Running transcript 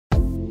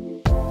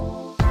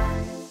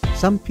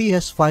Some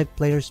PS5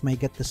 players may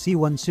get the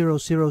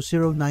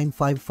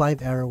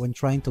C-100095-5 error when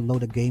trying to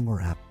load a game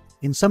or app.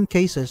 In some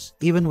cases,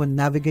 even when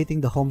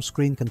navigating the home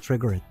screen can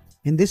trigger it.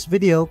 In this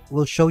video,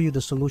 we'll show you the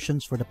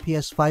solutions for the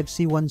PS5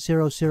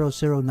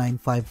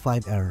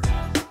 C-100095-5 error.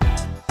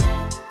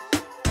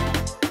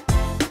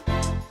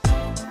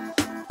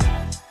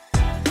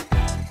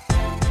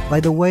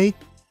 By the way,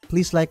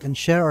 please like and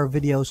share our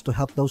videos to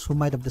help those who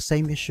might have the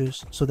same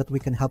issues so that we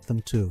can help them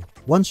too.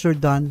 Once you're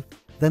done,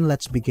 then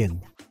let's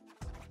begin.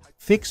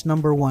 Fix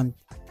number 1.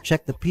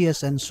 Check the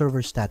PSN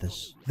server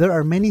status. There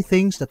are many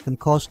things that can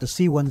cause the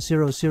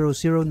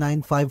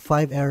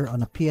C-100095-5 error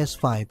on a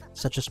PS5,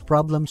 such as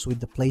problems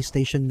with the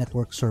PlayStation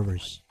Network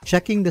servers.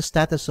 Checking the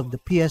status of the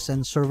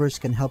PSN servers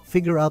can help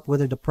figure out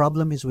whether the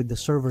problem is with the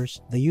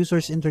servers, the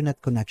user's internet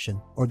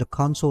connection, or the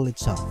console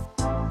itself.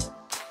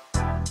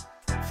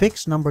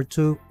 Fix number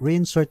 2.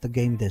 Reinsert the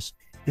game disk.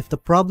 If the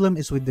problem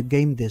is with the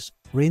game disk,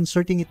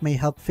 reinserting it may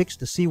help fix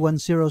the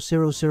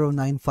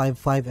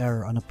C-100095-5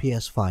 error on a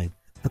PS5.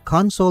 The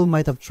console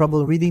might have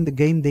trouble reading the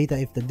game data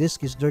if the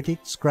disk is dirty,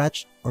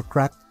 scratched, or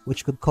cracked,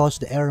 which could cause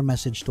the error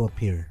message to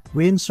appear.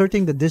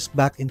 Reinserting the disk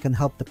back in can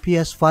help the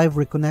PS5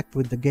 reconnect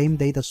with the game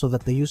data so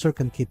that the user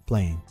can keep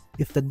playing.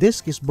 If the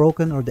disk is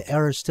broken or the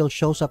error still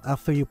shows up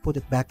after you put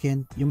it back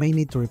in, you may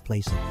need to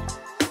replace it.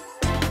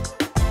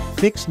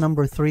 Fix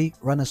number 3.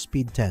 Run a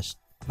speed test.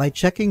 By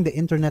checking the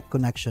internet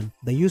connection,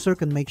 the user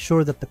can make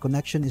sure that the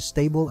connection is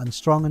stable and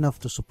strong enough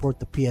to support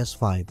the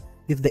PS5.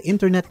 If the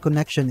internet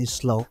connection is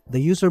slow,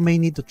 the user may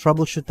need to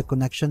troubleshoot the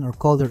connection or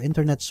call their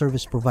internet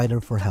service provider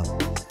for help.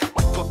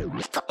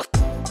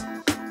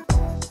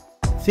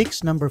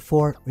 Fix number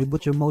 4.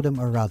 Reboot your modem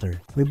or router.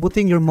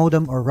 Rebooting your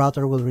modem or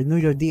router will renew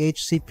your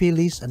DHCP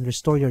lease and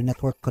restore your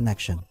network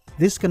connection.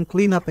 This can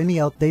clean up any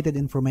outdated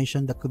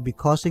information that could be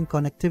causing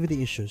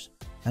connectivity issues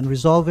and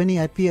resolve any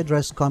IP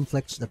address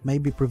conflicts that may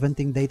be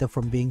preventing data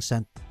from being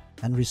sent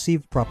and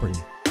received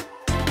properly.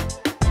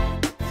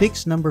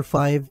 Fix number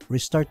 5.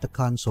 Restart the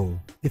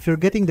console. If you're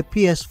getting the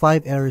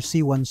PS5 error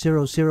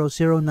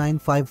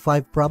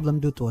C-100095-5 problem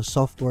due to a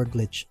software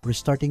glitch,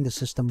 restarting the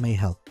system may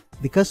help.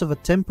 Because of a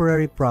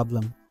temporary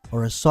problem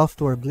or a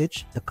software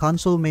glitch, the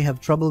console may have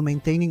trouble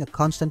maintaining a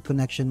constant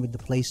connection with the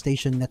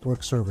PlayStation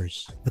Network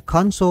servers. The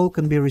console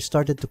can be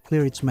restarted to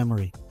clear its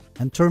memory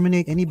and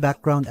terminate any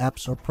background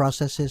apps or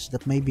processes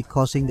that may be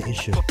causing the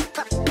issue.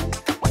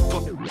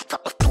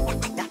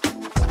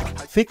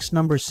 Fix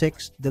number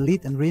 6.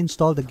 Delete and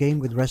reinstall the game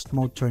with rest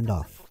mode turned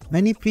off.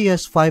 Many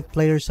PS5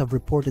 players have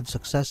reported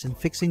success in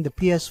fixing the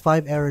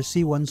PS5 error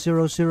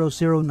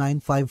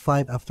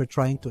C-100095-5 after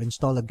trying to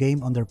install a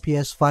game on their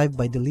PS5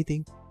 by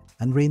deleting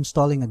and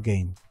reinstalling a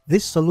game.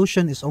 This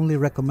solution is only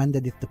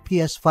recommended if the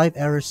PS5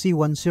 error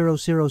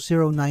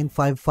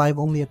C-100095-5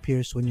 only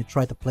appears when you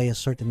try to play a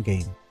certain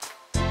game.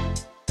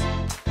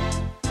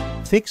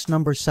 Fix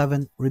number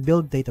 7.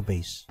 Rebuild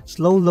database.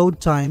 Slow load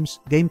times,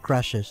 game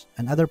crashes,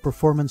 and other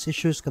performance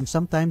issues can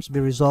sometimes be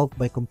resolved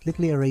by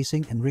completely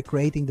erasing and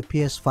recreating the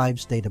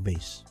PS5's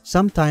database.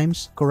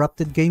 Sometimes,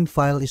 corrupted game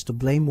file is to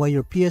blame why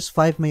your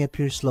PS5 may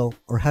appear slow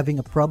or having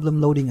a problem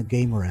loading a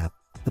game or app.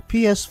 The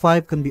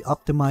PS5 can be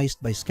optimized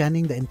by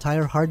scanning the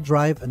entire hard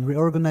drive and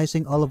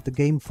reorganizing all of the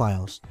game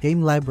files,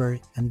 game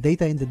library, and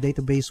data in the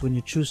database when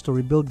you choose to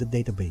rebuild the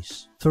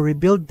database. To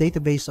rebuild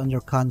database on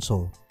your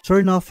console,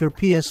 turn off your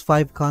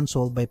PS5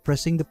 console by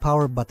pressing the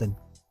power button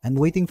and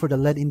waiting for the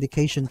LED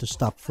indication to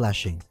stop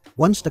flashing.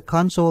 Once the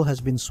console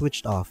has been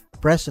switched off,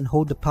 press and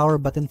hold the power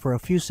button for a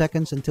few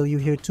seconds until you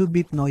hear 2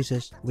 beep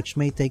noises, which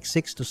may take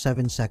 6 to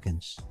 7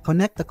 seconds.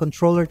 Connect the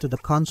controller to the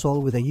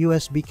console with a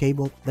USB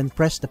cable, then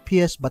press the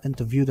PS button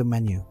to view the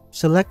menu.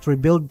 Select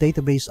Rebuild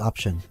Database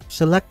option.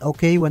 Select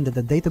OK when the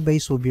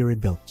database will be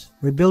rebuilt.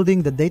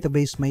 Rebuilding the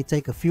database may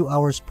take a few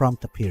hours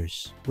prompt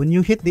appears. When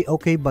you hit the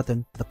OK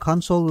button, the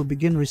console will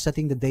begin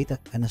resetting the data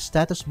and a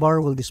status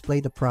bar will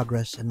display the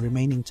progress and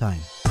remaining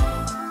time.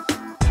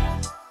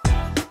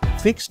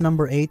 Fix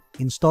number 8.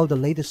 Install the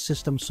latest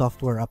system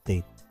software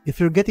update.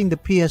 If you're getting the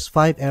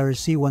PS5 error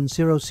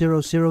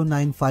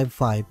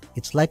C-100095-5,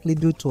 it's likely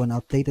due to an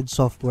outdated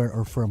software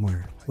or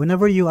firmware.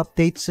 Whenever you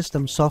update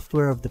system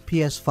software of the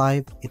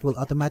PS5, it will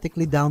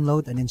automatically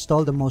download and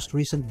install the most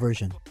recent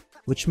version,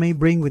 which may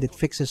bring with it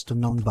fixes to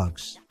known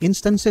bugs.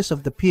 Instances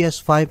of the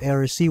PS5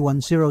 error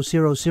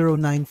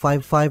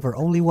C-100095-5 are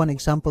only one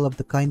example of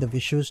the kind of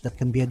issues that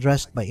can be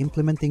addressed by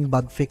implementing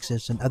bug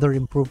fixes and other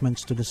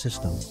improvements to the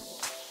system.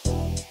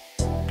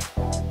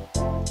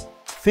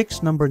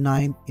 Fix number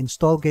 9.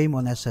 Install game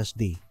on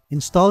SSD.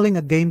 Installing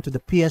a game to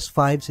the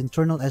PS5's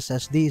internal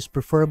SSD is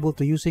preferable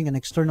to using an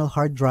external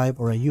hard drive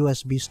or a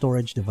USB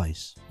storage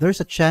device. There's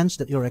a chance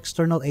that your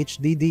external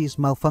HDD is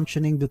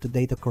malfunctioning due to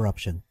data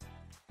corruption.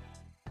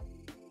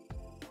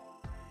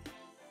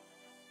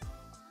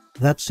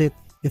 That's it.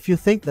 If you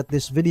think that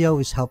this video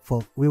is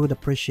helpful, we would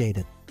appreciate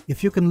it.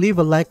 If you can leave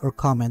a like or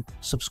comment,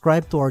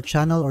 subscribe to our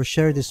channel or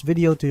share this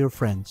video to your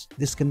friends.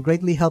 This can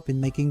greatly help in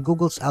making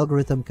Google's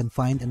algorithm can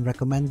find and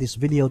recommend this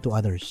video to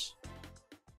others.